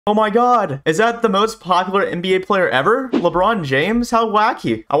Oh my god, is that the most popular NBA player ever? LeBron James? How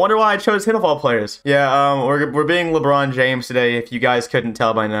wacky. I wonder why I chose him of all players. Yeah, we're being LeBron James today, if you guys couldn't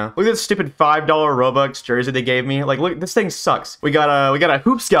tell by now. Look at this stupid $5 Robux jersey they gave me. Like, look, this thing sucks. We got a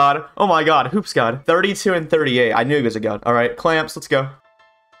Hoopz god. Oh my god, Hoopz god. 32 and 38. I knew he was a god. All right, clamps, let's go.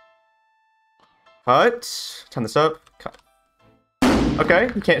 Cut. Turn this up. Cut. Okay,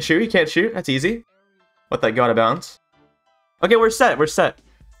 he can't shoot, he can't shoot. That's easy. Let that go out of bounds. Okay, we're set, we're set.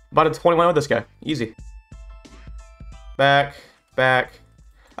 About a 21 with this guy. Easy. Back. Back.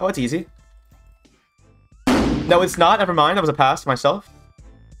 Oh, it's easy. No, it's not. Never mind. That was a pass to myself.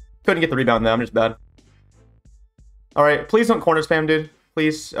 Couldn't get the rebound, though. I'm just bad. Alright. Please don't corner spam, dude.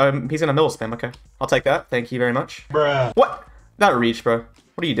 Please. He's gonna middle spam. Okay. I'll take that. Thank you very much. Bruh. What? That reach, bro.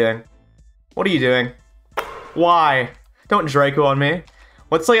 What are you doing? What are you doing? Why? Don't Draco on me.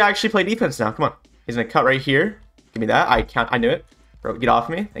 Let's, like, actually play defense now. Come on. He's gonna cut right here. Give me that. I knew it. Bro, get off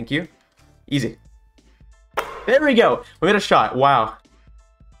me. Thank you. Easy. There we go. We made a shot. Wow.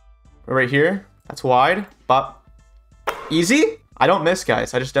 We're right here. That's wide. Bop. Easy? I don't miss,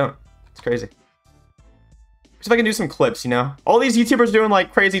 guys. I just don't. It's crazy. See if I can do some clips, you know? All these YouTubers doing,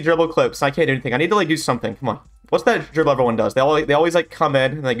 like, crazy dribble clips. I can't do anything. I need to, like, do something. Come on. What's that dribble everyone does? They always like, come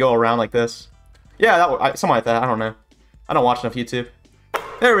in and they go around like this. Yeah, something like that. I don't know. I don't watch enough YouTube.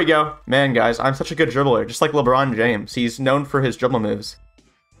 There we go. Man, guys, I'm such a good dribbler. Just like LeBron James. He's known for his dribble moves.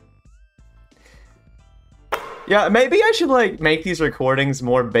 Yeah, maybe I should, like, make these recordings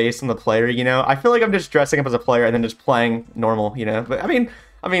more based on the player, you know? I feel like I'm just dressing up as a player and then just playing normal, you know? But, I mean,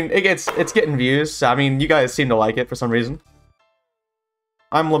 it's getting views. I mean, you guys seem to like it for some reason.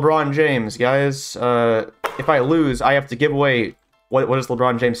 I'm LeBron James, guys. If I lose, I have to give away... What is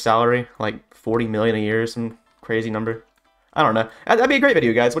LeBron James' salary? Like, 40 million a year, some crazy number. I don't know. That'd be a great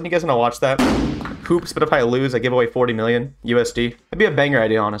video, guys. Wouldn't you guys want to watch that? Hoops, but if I lose, I give away 40 million USD. That'd be a banger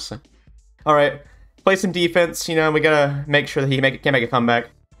idea, honestly. All right. Play some defense. You know, we gotta make sure that he can't make a comeback.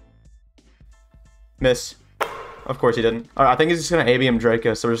 Miss. Of course he didn't. All right, I think he's just gonna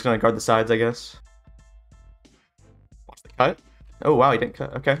abmdrako, so we're just gonna guard the sides, I guess. Watch the cut. Oh, wow, he didn't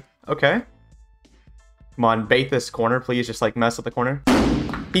cut. Okay. Okay. Come on, bait this corner, please. Just, like, mess with the corner.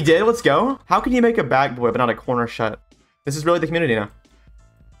 He did? Let's go. How can you make a back boy but not a corner shot? This is really the community now.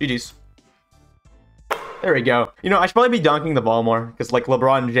 GG's. There we go. You know, I should probably be dunking the ball more, because, like,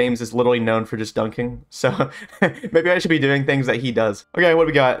 LeBron James is literally known for just dunking. So, maybe I should be doing things that he does. Okay, what do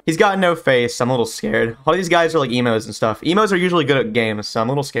we got? He's got no face. I'm a little scared. A lot of these guys are, like, emos and stuff. Emos are usually good at games, so I'm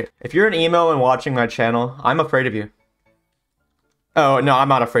a little scared. If you're an emo and watching my channel, I'm afraid of you. Oh, no, I'm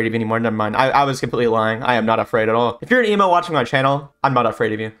not afraid of you anymore. Never mind. I was completely lying. I am not afraid at all. If you're an emo watching my channel, I'm not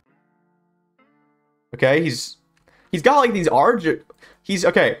afraid of you. Okay, He's got, like, these he's,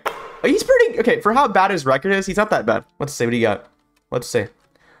 okay. He's pretty, okay, for how bad his record is, he's not that bad. Let's see, what do you got? Let's see.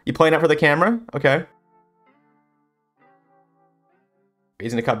 You playing out for the camera? Okay.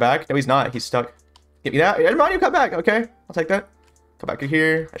 He's gonna cut back? No, he's not. He's stuck. Give me that. Never mind, you cut back. Okay, I'll take that. Come back to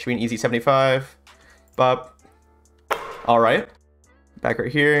here. That should be an easy 75. Bop. All right. Back right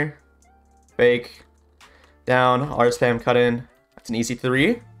here. Fake. Down. R spam cut in. That's an easy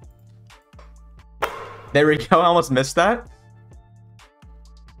 3. There we go. I almost missed that.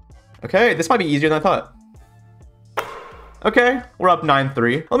 Okay, this might be easier than I thought. Okay, we're up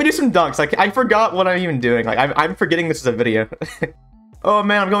 9-3. Let me do some dunks. Like, I forgot what I'm even doing. Like, I'm forgetting this is a video. Oh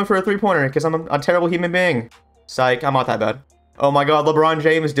man, I'm going for a 3-pointer because I'm a terrible human being. Psych, I'm not that bad. Oh my god, LeBron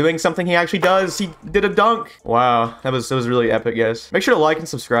James doing something he actually does. He did a dunk. Wow, that was really epic, guys. Make sure to like and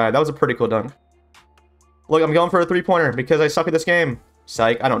subscribe. That was a pretty cool dunk. Look, I'm going for a 3-pointer because I suck at this game.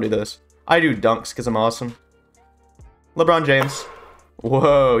 Psych, I don't do this. I do dunks because I'm awesome. LeBron James.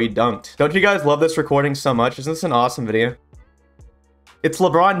 Whoa, he dunked. Don't you guys love this recording so much? Isn't this an awesome video? It's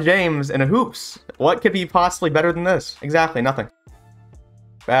LeBron James and a hoops. What could be possibly better than this? Exactly, nothing.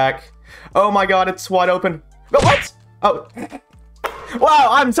 Back. Oh my god, it's wide open. But what? Oh. Wow,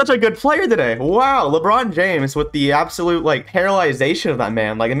 I'm such a good player today. Wow, LeBron James with the absolute, like, paralyzation of that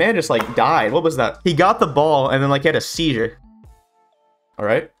man. Like, the man just, like, died. What was that? He got the ball and then, like, he had a seizure. All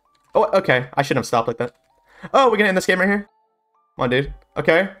right. Oh, okay. I shouldn't have stopped like that. Oh, we're gonna end this game right here? Come on, dude.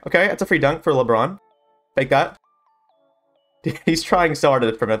 Okay, okay. That's a free dunk for LeBron. Take that. Dude, he's trying so hard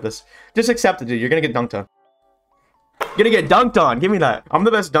to prevent this. Just accept it, dude. You're gonna get dunked on. You're gonna get dunked on. Give me that. I'm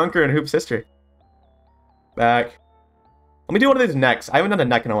the best dunker in Hoops history. Back. Let me do one of these necks. I haven't done a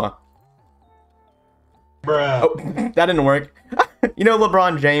neck in a while. Bruh. Oh, that didn't work. You know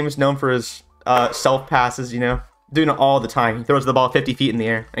LeBron James, known for his self passes, you know? Doing it all the time. He throws the ball 50 feet in the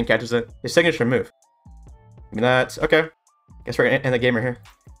air and catches it. His signature move. Give me that. Okay. Guess we're gonna end the game right here.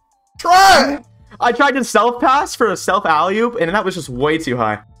 Try! I tried to self-pass for a self alley-oop, and that was just way too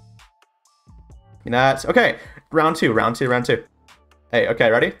high. That's okay. Round two. Hey, okay,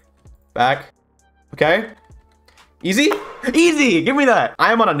 ready? Back. Okay. Easy? Easy! Give me that!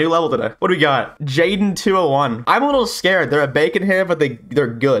 I am on a new level today. What do we got? Jaden 201. I'm a little scared. They're a bacon here, but they're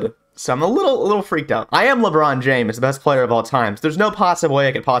good. So I'm a little freaked out. I am LeBron James, the best player of all time. So there's no possible way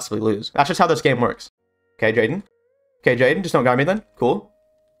I could possibly lose. That's just how this game works. Okay, Jaden. Okay, Jaden, just don't guard me then. Cool.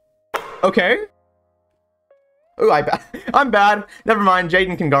 Okay. Ooh, I'm bad. Never mind.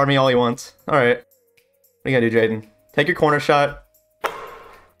 Jaden can guard me all he wants. All right. What are you gonna do, Jaden? Take your corner shot.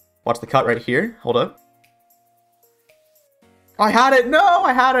 Watch the cut right here. Hold up. I had it! No,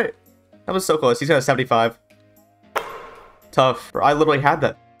 I had it! That was so close. He's got a 75. Tough. I literally had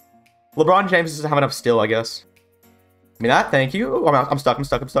that. LeBron James doesn't have enough skill, I guess. Give me that. Thank you. Ooh, I'm stuck.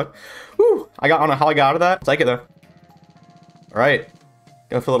 Woo! I don't know how I got out of that. Psych it, though. Alright.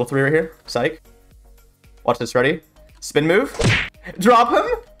 Going for a little 3 right here. Psych. Watch this. Ready? Spin move. Drop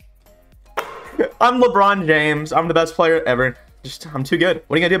him! I'm LeBron James. I'm the best player ever. I'm too good.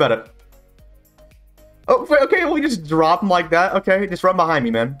 What are you gonna do about it? Oh, okay, we just drop him like that. Okay, just run behind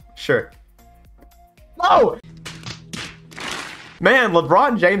me, man. Sure. No! Man,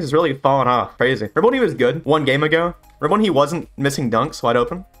 LeBron James is really falling off. Crazy. Remember when he was good 1 game ago? Remember when he wasn't missing dunks wide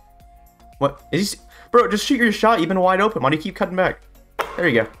open? What? Is he... Bro, just shoot your shot even wide open. Why do you keep cutting back? There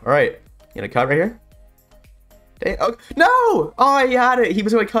you go. All right. You gonna cut right here? Dang, oh, no! Oh, he had it. He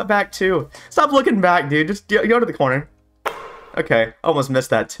was gonna cut back too. Stop looking back, dude. Just go to the corner. Okay. Almost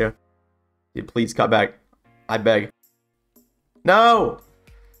missed that too. Dude, please cut back. I beg. No!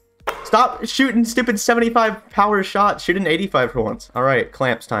 Stop shooting stupid 75 power shots. Shoot an 85 for once. Alright,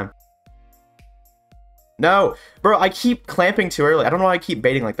 clamps time. No! Bro, I keep clamping too early. I don't know why I keep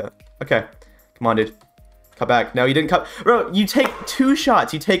baiting like that. Okay. Come on, dude. Cut back. No, you didn't cut. Bro, you take 2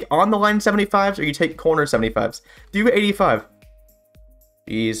 shots. You take on the line 75s or you take corner 75s. Do 85.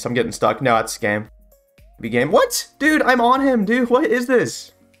 Jeez, I'm getting stuck. No, it's game. Be game. What? Dude, I'm on him, dude. What is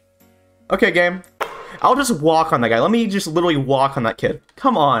this? Okay, game. I'll just walk on that guy. Let me just literally walk on that kid.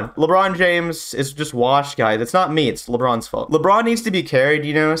 Come on. LeBron James is just washed, guys. It's not me. It's LeBron's fault. LeBron needs to be carried,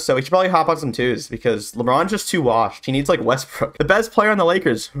 you know, so he should probably hop on some 2s because LeBron's just too washed. He needs, like, Westbrook. The best player on the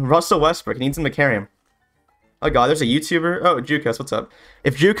Lakers, Russell Westbrook. He needs him to carry him. Oh, God, there's a YouTuber. Oh, Jukos, what's up?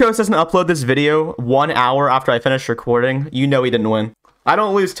 If Jukos doesn't upload this video 1 hour after I finish recording, you know he didn't win. I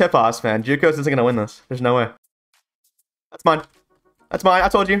don't lose tip-offs, man. Jukos isn't going to win this. There's no way. That's mine. That's mine. I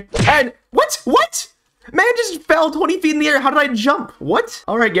told you. And what? What? Man just fell 20 feet in the air. How did I jump? What?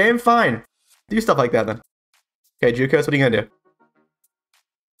 All right, game. Fine. Do stuff like that then. Okay, Jukos, what are you gonna do?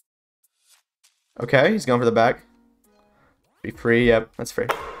 Okay, he's going for the back. Be free. Yep, that's free.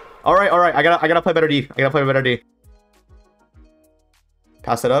 All right. I gotta play better D. I gotta play better D.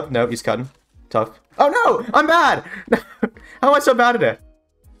 Pass it up. Nope, he's cutting. Tough. Oh no, I'm bad. How am I so bad at it?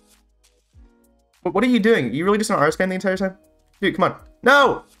 What are you doing? You really just on R-span the entire time? Dude, come on.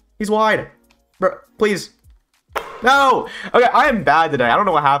 No, he's wide. Bro, please. No! Okay, I am bad today. I don't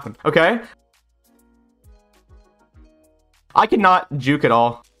know what happened. Okay? I cannot juke at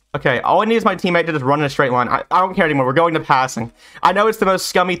all. Okay, all I need is my teammate to just run in a straight line. I don't care anymore. We're going to passing. I know it's the most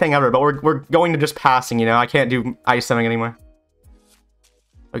scummy thing ever, but we're going to just passing, you know? I can't do icing anymore.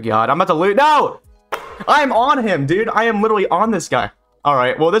 Oh, God. I'm about to lose. No! I'm on him, dude. I am literally on this guy. All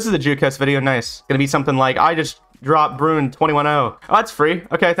right. Well, this is a Jukos video. Nice. Gonna be something like, I just... drop Broon 21-0. Oh, that's free.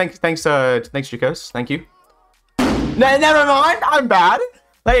 Okay, thanks, Jukos. Thank you. Never mind. I'm bad.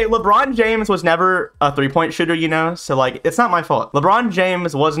 Hey, LeBron James was never a 3-point shooter, you know? So, like, it's not my fault. LeBron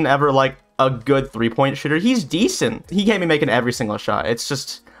James wasn't ever, like, a good 3-point shooter. He's decent. He can't be making every single shot. It's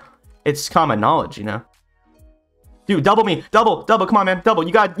just, it's common knowledge, you know? Dude, double me. Double. Come on, man. Double.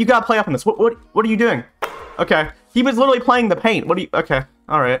 You gotta play up on this. What are you doing? Okay. He was literally playing the paint. Okay.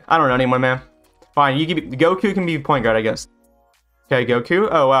 All right. I don't know anymore, man. Fine, Goku can be point guard, I guess. Okay, Goku.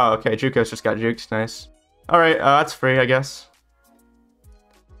 Oh, wow. Okay, Jukos just got juked. Nice. All right, that's free, I guess.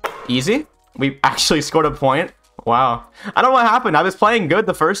 Easy. We actually scored a point. Wow. I don't know what happened. I was playing good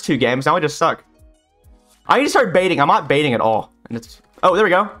the first 2 games. Now I just suck. I need to start baiting. I'm not baiting at all. And it's... Oh, there we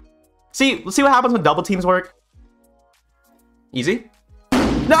go. See, let's see what happens when double teams work. Easy.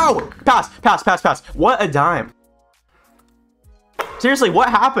 No! Pass. What a dime. Seriously, what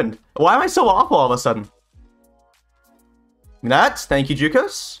happened? Why am I so awful all of a sudden? Thank you,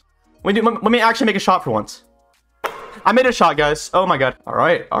 Jukos. Let me actually make a shot for once. I made a shot, guys. Oh my God. All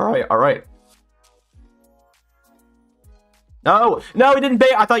right. No, he didn't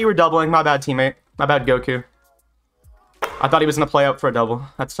bait. I thought you were doubling. My bad, teammate. My bad, Goku. I thought he was gonna play up for a double.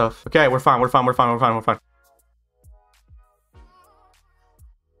 That's tough. Okay, we're fine.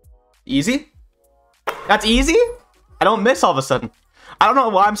 Easy? That's easy? I don't miss all of a sudden. I don't know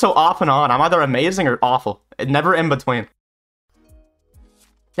why I'm so off and on. I'm either amazing or awful. Never in between.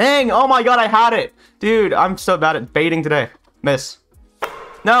 Dang, oh my god, I had it. Dude, I'm so bad at baiting today. Miss.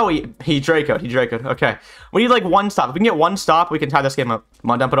 No, he Draco'd. Okay. We need like one stop. If we can get one stop, we can tie this game up. Come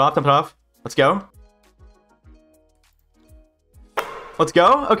on, dump it off. Let's go. Let's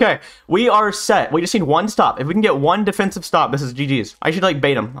go. Okay, we are set. We just need one stop. If we can get one defensive stop, this is GG's. I should like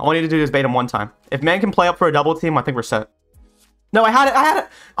bait him. All I need to do is bait him one time. If man can play up for a double team, I think we're set. No, I had it.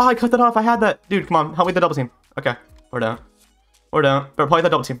 Oh, I cut that off. I had that. Dude, come on. Help me with the double team. Okay, we're down. But play the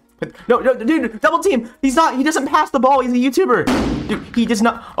double team. No, dude, double team. He doesn't pass the ball. He's a YouTuber. Dude, he does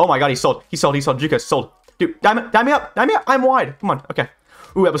not. Oh my god, he sold. Jukas sold. Dude, dime me up. I'm wide. Come on. Okay.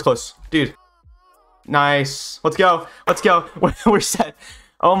 Ooh, that was close. Dude. Nice. Let's go. We're set.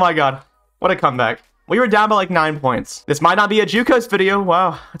 Oh my god. What a comeback. We were down by like 9 points. This might not be a Jukas video.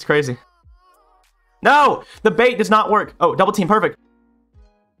 Wow, that's crazy. No, the bait does not work. Oh, double team, perfect.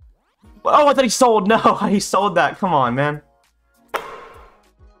 Oh, I thought he sold. No, he sold that. Come on, man.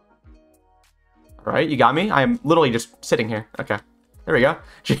 All right, you got me. I am literally just sitting here. Okay, there we go.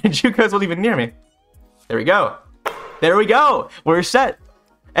 Jukas wasn't even near me. There we go. We're set.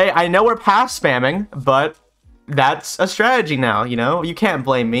 Hey, I know we're pass spamming, but that's a strategy now, you know? You can't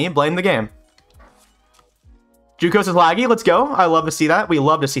blame me. Blame the game. Jukas is laggy. Let's go. I love to see that. We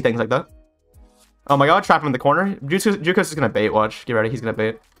love to see things like that. Oh my god, trap him in the corner. Jukas is gonna bait. Watch. Get ready. He's gonna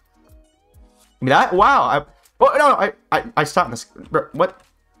bait. Give me that. Wow. I stopped this. What?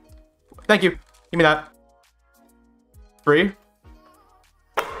 Thank you. Give me that. Free.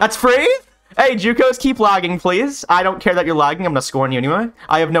 That's free? Hey, Jukos, keep lagging, please. I don't care that you're lagging. I'm not scoring you anyway.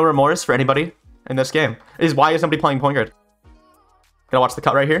 I have no remorse for anybody in this game. Why is nobody playing point guard? Gonna watch the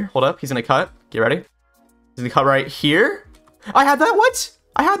cut right here. Hold up. He's gonna cut. Get ready. He's gonna cut right here. I had that. What?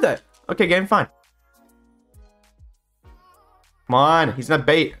 I had that. Okay, game, fine. Come on. He's gonna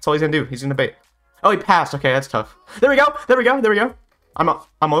bait. That's all he's gonna do. He's gonna bait. Oh, he passed. Okay, that's tough. There we go.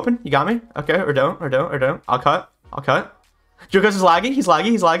 I'm open. You got me. Okay, or don't. I'll cut. Jukas is laggy. He's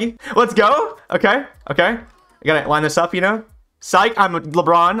laggy. Let's go. Okay. I gotta line this up, you know. Psych, I'm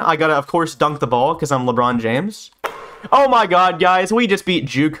LeBron. I gotta, of course, dunk the ball because I'm LeBron James. Oh my god, guys. We just beat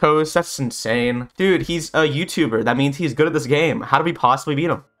Jukos. That's insane. Dude, he's a YouTuber. That means he's good at this game. How do we possibly beat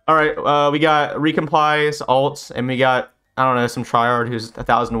him? All right, we got Recomplies, Alt, and we got, I don't know, some tryhard who's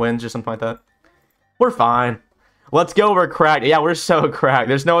 1,000 wins or something like that. We're fine. Let's go. We're cracked. Yeah, we're so cracked.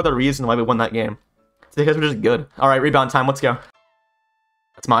 There's no other reason why we won that game. It's because we're just good. All right, rebound time. Let's go.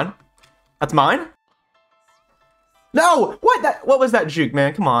 That's mine. No! What was that juke,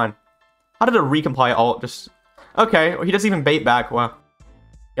 man? Come on. How did a recomply alt just... Okay, well, he doesn't even bait back. Wow.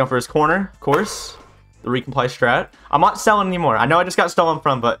 Going for his corner, of course. The recomply strat. I'm not selling anymore. I know I just got stolen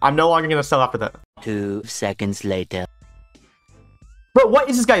from, but I'm no longer going to sell after that. 2 seconds later. Bro, what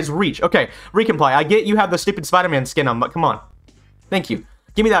is this guy's reach? Okay, recomply. I get you have the stupid Spider-Man skin on, but come on. Thank you.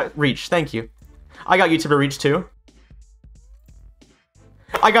 Give me that reach. Thank you. I got YouTuber reach too.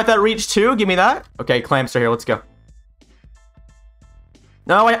 I got that reach too. Give me that. Okay, clamps are here. Let's go.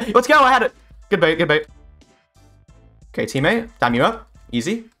 No, let's go. I had it. Good bait. Okay, teammate. Time you up.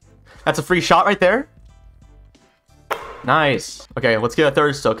 Easy. That's a free shot right there. Nice. Okay, let's get a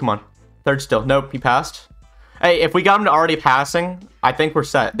third still. Come on. Third still. Nope, he passed. Hey, if we got him to already passing, I think we're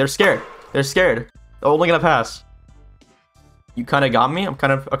set. They're scared. They're only gonna pass. You kind of got me. I'm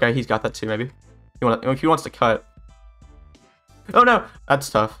kind of... Okay, he's got that too, maybe. If he wants to cut. Oh, no. That's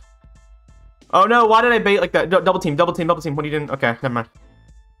tough. Oh, no. Why did I bait like that? Double team. What are you doing? Okay, never mind.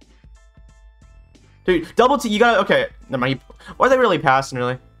 Dude, double team. You gotta... Okay, never mind. Why are they really passing,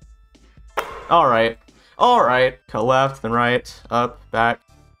 really? All right. Cut left, then right, up, back.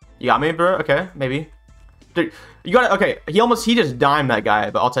 You got me, bro? Okay, maybe. Dude, you gotta... Okay, he just dimed that guy,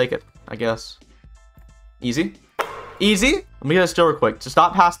 but I'll take it, I guess. Easy. Let me get a steal real quick. Just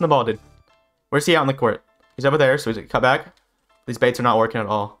stop passing the ball, dude. Where's he out on the court? He's over there, so he's gonna cut back. These baits are not working at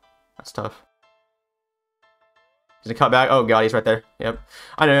all. That's tough. He's gonna cut back. Oh god, he's right there. Yep.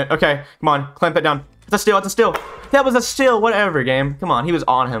 I know it. Okay, come on. Clamp it down. It's a steal. That was a steal. Whatever, game. Come on, he was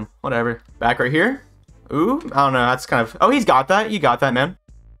on him. Whatever. Back right here. Ooh, I don't know. That's kind of... Oh, he's got that. You got that, man.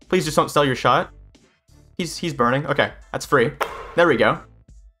 Please just don't sell your shot. He's burning. Okay, that's free. There we go.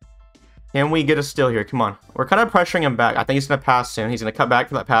 Can we get a steal here? Come on. We're kind of pressuring him back. I think he's gonna pass soon. He's gonna cut back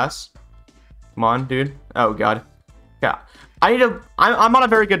for that pass. Come on, dude. Oh god. Yeah. I'm on a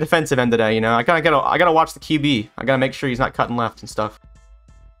very good defensive end today, you know. I gotta watch the QB. I gotta make sure he's not cutting left and stuff.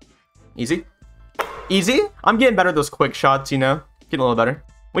 Easy. I'm getting better at those quick shots, you know. Getting a little better.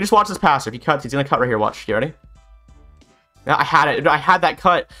 We just watch this passer. If he cuts, he's gonna cut right here. Watch. You ready? Yeah, I had it. I had that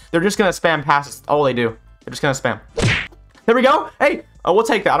cut. They're just gonna spam passes. All they do. They're just gonna spam. There we go. Hey. Oh, we'll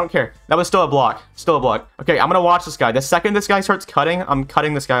take that. I don't care. That was still a block. Still a block. Okay, I'm gonna watch this guy. The second this guy starts cutting, I'm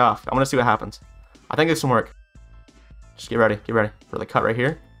cutting this guy off. I'm gonna see what happens. I think this can work. Just get ready for the cut right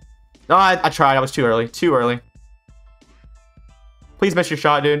here. No, I tried. I was too early. Too early. Please miss your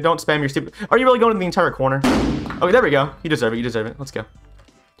shot, dude. Don't spam your stupid... Are you really going to the entire corner? Okay, there we go. You deserve it. You deserve it. Let's go.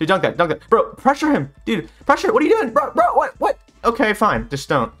 Dude, dunk that. Dunk that. Bro, pressure him. Dude, pressure. What are you doing? Bro, what? Okay, fine. Just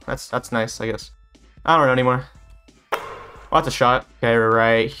don't. That's nice, I guess. I don't know anymore. Oh, that's a shot. Okay,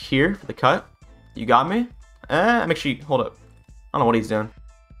 right here for the cut. You got me? Make sure you... Hold up. I don't know what he's doing.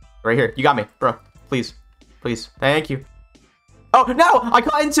 Right here. You got me, bro. Please. Please. Thank you. Oh, no! I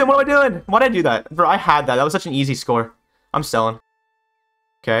caught into him. What am I doing? Why'd I do that? Bro, I had that. That was such an easy score. I'm selling.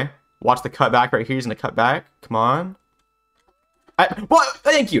 Okay. Watch the cut back right here. He's gonna cut back. Come on. What?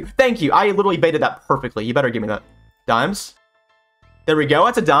 Thank you. Thank you. I literally baited that perfectly. You better give me that. Dimes. There we go.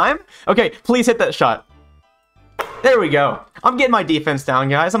 That's a dime. Okay, please hit that shot. There we go. I'm getting my defense down,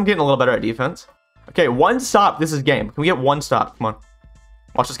 guys. I'm getting a little better at defense. Okay, one stop. This is game. Can we get one stop? Come on.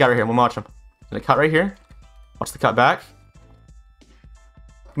 Watch this guy right here. We'll watch him. Gonna cut right here. Watch the cut back.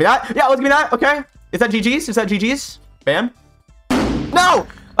 Give me that. Yeah, let's give me that. Okay. Is that GG's? Is that GG's? Bam. No!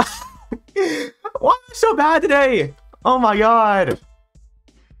 Why am I so bad today? Oh my god.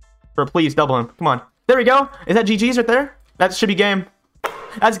 Bro, please double him. Come on. There we go. Is that GG's right there? That should be game.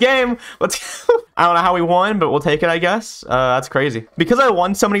 That's game. Let's go. I don't know how we won, but we'll take it, I guess. That's crazy. Because I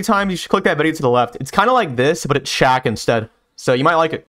won so many times, you should click that video to the left. It's kind of like this, but it's Shaq instead. So you might like it.